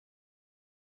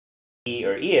he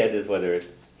or id is whether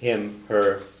it's him,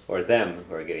 her, or them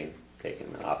who are getting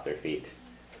taken off their feet.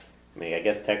 I mean, I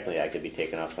guess technically I could be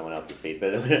taken off someone else's feet,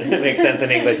 but it wouldn't make sense in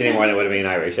English anymore than it would have been in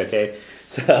Irish, okay?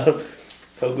 So,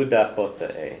 togu da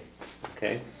chotsae,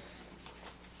 okay?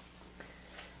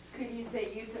 Could you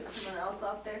say you took someone else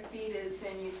off their feet as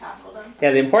in you tackled them?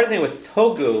 Yeah, the important thing with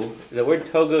togu, the word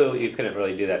togu, you couldn't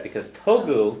really do that because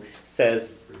togu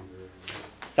says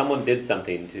someone did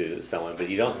something to someone, but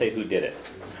you don't say who did it,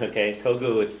 okay?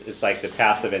 Togu, it's like the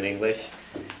passive in English,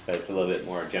 but it's a little bit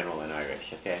more general in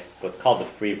Irish, okay? It's what's called the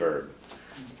free verb,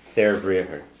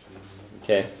 servriher,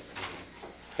 okay?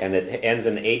 And it ends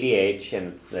in ADH,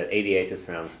 and the ADH is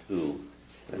pronounced u,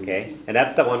 okay? And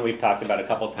that's the one we've talked about a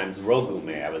couple times,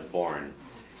 rogume, I was born,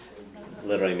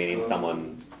 literally meaning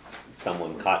someone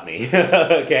caught me,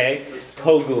 okay?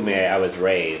 Togume, I was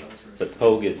raised. So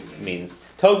tog means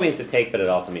to take, but it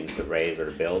also means to raise or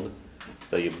to build.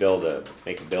 So you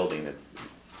make a building,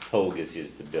 tog is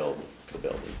used to build the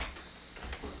building.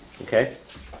 Okay?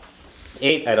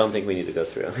 8, I don't think we need to go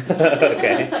through.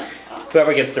 Okay?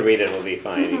 Whoever gets to read it will be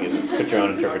fine. You can put your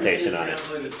own interpretation on it.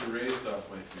 Translate it to raised off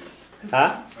my feet. Huh?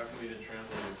 How can we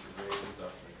translate it to raised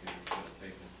off my feet instead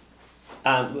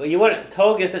of taken? You want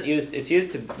tog isn't used. It's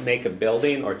used to make a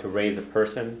building or to raise a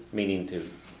person, meaning to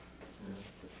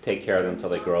take care of them until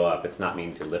they grow up. It's not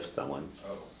meaning to lift someone.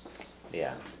 Oh.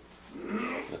 Yeah.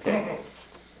 Okay.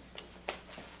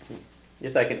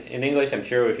 Just like in English, I'm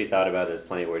sure if you thought about it, there's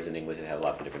plenty of words in English that have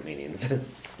lots of different meanings,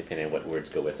 depending on what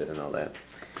words go with it and all that.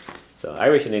 So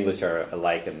Irish and English are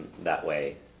alike in that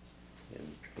way.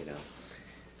 And,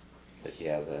 but you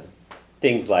have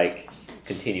things like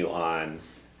continue on,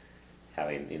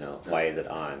 having, why is it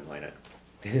on? Why not?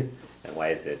 And why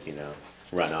is it,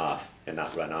 run off and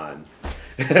not run on?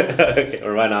 Okay.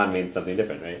 Or run on means something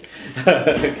different, right?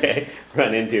 Okay.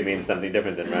 Run into means something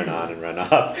different than run on and run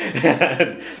off.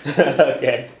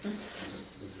 Okay.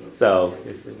 So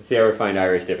if you ever find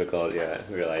Irish difficult,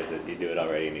 realize that you do it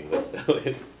already in English, so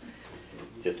it's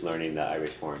just learning the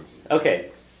Irish forms. Okay.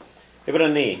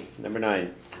 Ibrani, number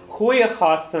 9. Hui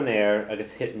chastan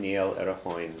agus hit neil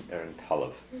hoin an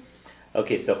talav.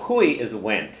 Okay, so hui is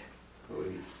went.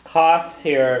 Chas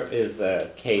here is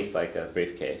a case, like a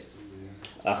briefcase.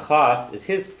 A chas is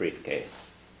his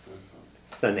briefcase.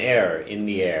 Saner, in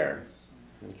the air.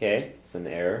 Okay,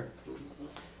 saner.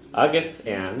 Agus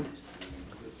and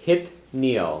hit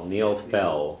Neil. Neil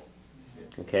fell.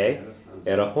 Okay,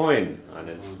 erahoin on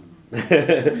his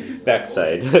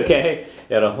backside. Okay,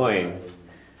 erahoin.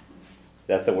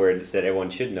 That's a word that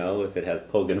everyone should know if it has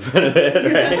pog in front of it,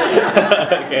 right?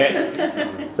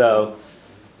 Okay, so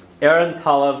Aaron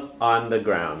Talav on the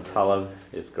ground. Talav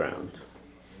is ground.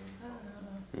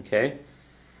 Okay.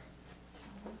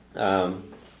 So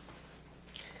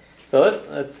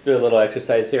let's do a little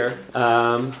exercise here.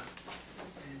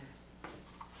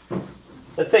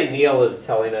 Let's say Neil is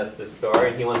telling us this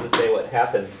story and he wants to say what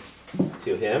happened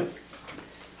to him.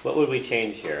 What would we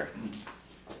change here?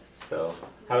 So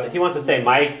he wants to say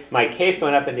my case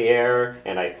went up in the air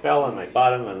and I fell on my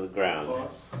bottom on the ground.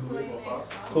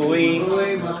 Hui.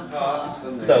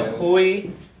 So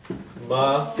hui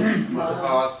ma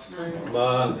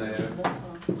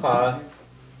chas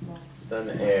an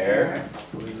air,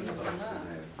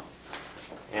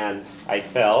 and I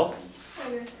fell.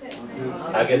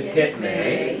 Agus hit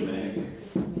me.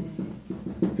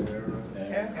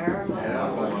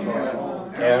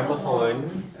 Mahoin.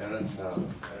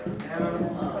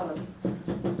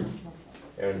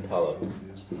 Aaron Talav.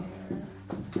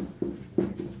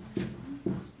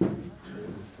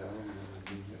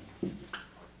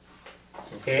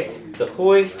 Okay, so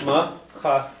hui ma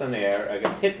chas an air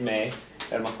agus hit me.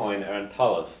 Mahoin Aaron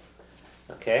Talav.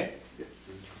 Okay?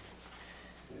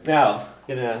 Now,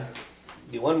 I'm going to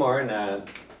do one more and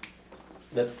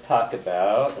let's talk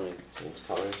about, let me change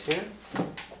colors here.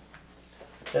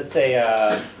 Let's say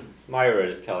Myra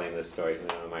is telling this story.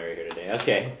 No, Myra here today.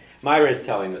 Okay, Myra is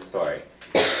telling the story.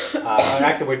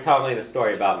 Actually, we're telling the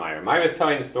story about Myra. Myra's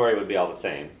telling the story would be all the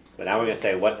same. But now we're going to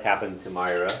say what happened to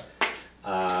Myra. So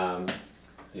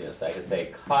I can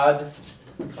say Kad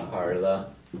Kaharla.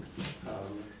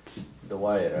 The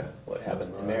Waira, what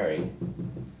happened to Mary?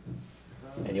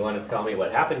 And you want to tell me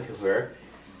what happened to her.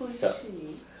 So,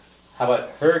 how about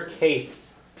her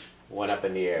case went up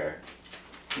in the air?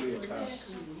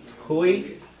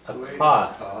 Hui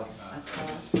across.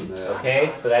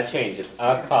 Okay, so that changes.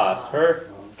 Across, her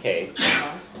case,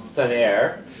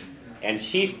 Saner, and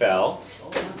she fell.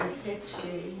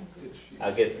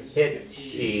 I guess hit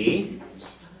she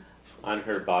on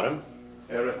her bottom.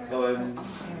 Toin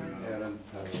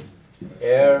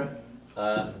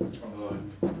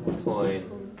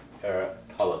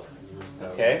Tolov.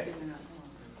 Okay?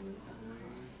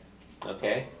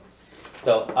 Okay?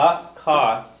 So a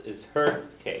chas is her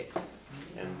case.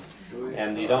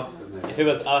 And you don't, if it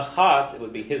was a chas, it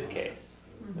would be his case.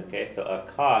 Okay, so a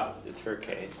chas is her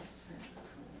case.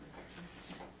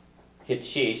 Hit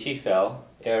she fell.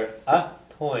 A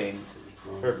toin is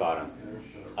her bottom.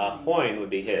 A hoin would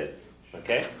be his.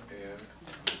 Okay?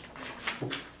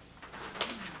 And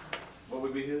what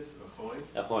would be his? A coin?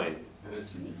 A hoin. And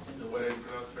what did you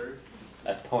pronounce first?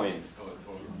 A toin. Oh, a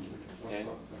toin. Okay?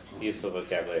 Useful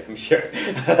vocabulary, I'm sure.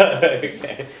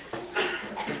 Okay.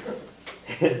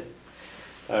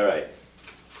 All right.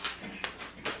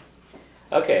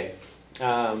 Okay.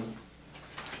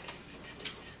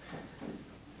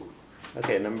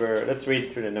 Okay, let's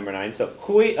read through to number 9. So,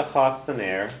 hui achas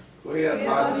saner,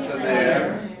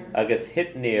 agus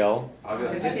hit neil,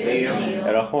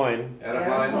 erahoin,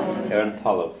 eran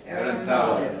talov.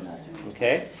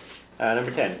 Okay?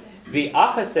 Number 10. Vi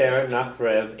achaser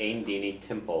nachrev ein dini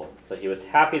timpel. So he was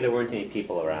happy there weren't any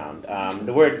people around.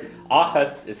 The word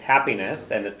achas is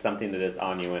happiness, and it's something that is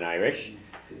on you in Irish.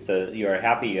 So you are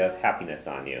happy, you have happiness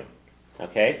on you.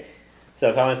 Okay? So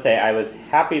if I want to say, I was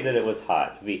happy that it was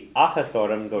hot. Vi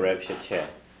achasoram gorev sheche.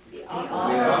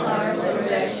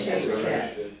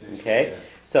 Okay?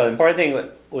 So the important thing,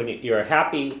 when you're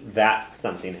happy that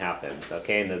something happens.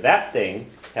 Okay? And that thing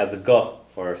has a go,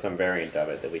 or some variant of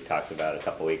it that we talked about a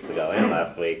couple weeks ago and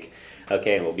last week.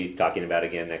 Okay, and we'll be talking about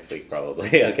again next week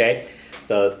probably. Okay,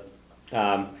 so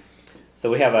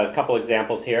we have a couple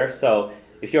examples here. So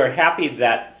if you're happy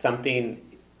that something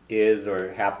is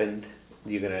or happened,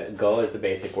 you're gonna go as the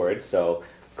basic word. So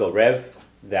gorev,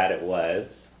 that it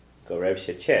was. Gorev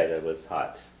sheche, that it was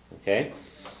hot. Okay,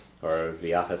 or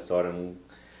viachas toram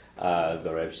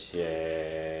gorev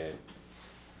she.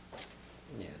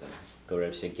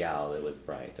 Gorev shegal, it was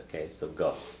bright. Okay, so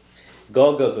go.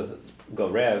 Go goes with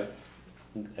gorev,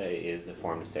 is the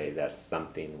form to say that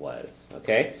something was.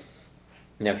 Okay?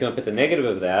 Now, if you want to put the negative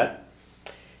of that,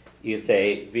 you'd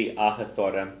say vi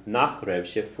achasoram nachrev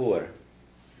shefur.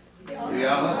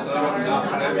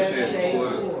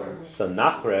 So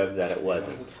nachrev, that it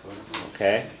wasn't.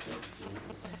 Okay?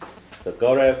 So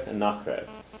gorev and nachrev.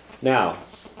 Now,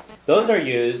 those are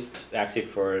used actually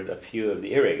for a few of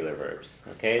the irregular verbs.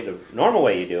 Okay, the normal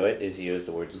way you do it is you use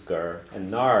the words gur and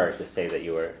nar to say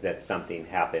that something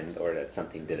happened or that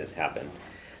something didn't happen.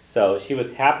 So she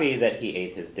was happy that he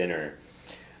ate his dinner,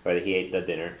 or that he ate the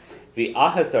dinner. Vi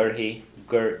ahasarhi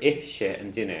gur ihshe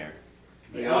and diner.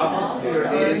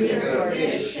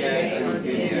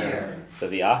 So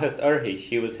vi ahasarhi,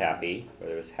 she was happy, or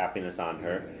there was happiness on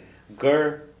her.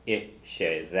 Gur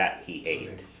ihshe, that he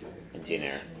ate. And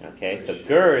diner. Okay, so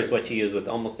gur is what you use with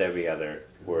almost every other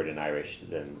word in Irish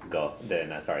than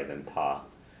ta.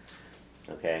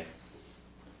 Okay,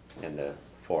 and the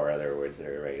 4 other words that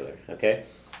are irregular. Okay,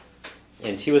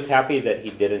 and she was happy that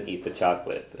he didn't eat the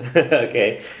chocolate.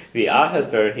 Okay, vi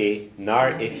ahasarhi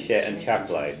nar ishe and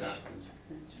chocolate.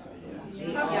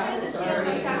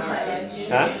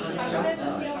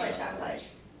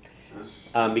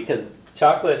 Huh? Because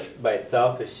chocolate by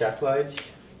itself is chocolate.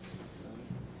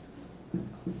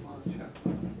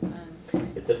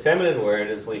 It's a feminine word,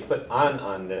 and when you put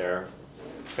on there,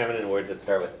 feminine words that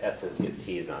start with S's get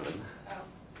T's on them. Oh.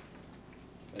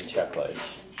 And chocolate.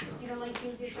 You don't like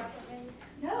your chocolate,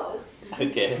 no.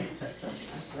 Okay.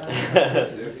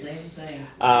 Same thing.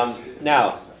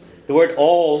 Now, the word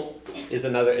ol is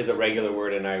a regular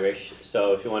word in Irish.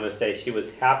 So if you want to say she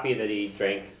was happy that he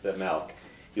drank the milk,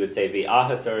 you would say vi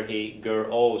ahasarhi gur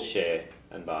ol she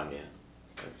an banya.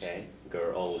 Okay,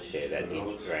 gur ol she, that he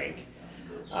drank.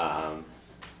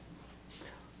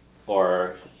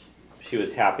 Or she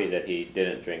was happy that he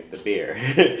didn't drink the beer.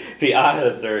 Vi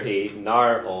ahasarhi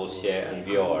nar ol she an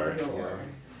bior.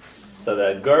 So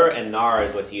the gur and nar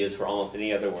is what you use for almost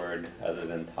any other word other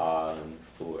than ta and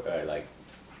like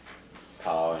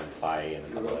ta and fai and a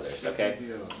couple others. Okay,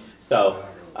 so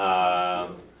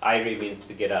iri means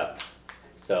to get up.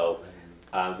 So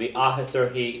vi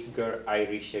ahasarhi gur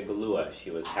iri she galua. She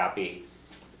was happy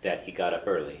that he got up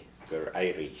early. Gur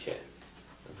iri she.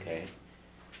 Okay.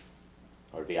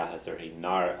 Or vi ahasarhi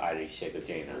nar iri she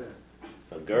gojena.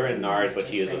 So gur and nar is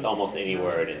what you use with almost any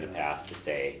word in the past to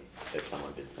say that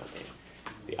someone did something.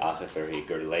 The achasarhi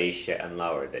gur leishe and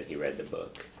lower, that he read the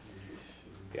book.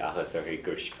 The achasarhi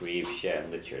gur skriv she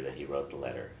and literature, that he wrote the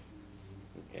letter.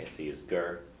 Okay, so use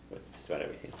gur with just about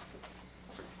everything.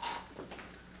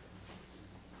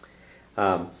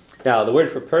 Now the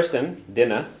word for person,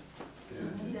 dina,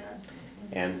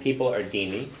 and people are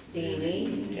dini.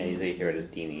 Dini. Yeah, usually you hear it as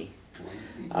dini.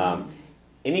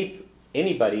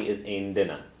 Anybody is ein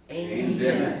dina. Ein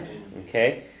Dini.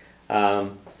 Okay?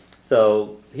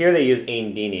 So here they use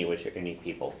Ein Dini, which are any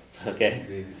people.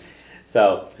 Okay?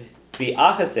 So,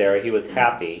 V'achaser, he was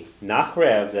happy.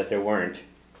 Nachrev, that there weren't.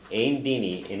 Ein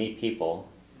Dini, any people.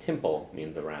 Temple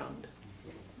means around.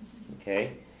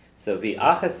 Okay? So,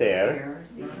 V'achaser,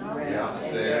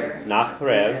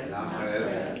 Nachrev,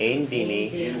 Ein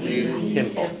Dini,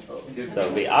 temple.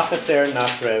 So, V'achaser,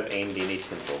 Nachrev, Ein Dini,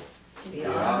 temple.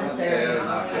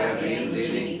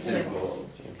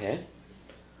 Okay?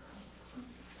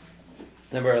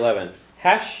 Number 11.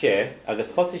 Hashe,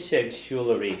 agus hosisheg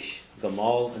shularish,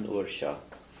 gamal and ursha.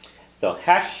 So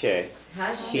hashe,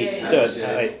 he stood.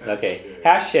 Okay,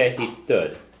 hashe, he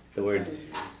stood. The word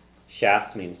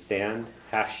shas means stand.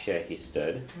 Hashe, he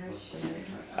stood.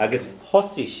 Agus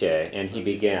hosishe, and he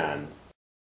began.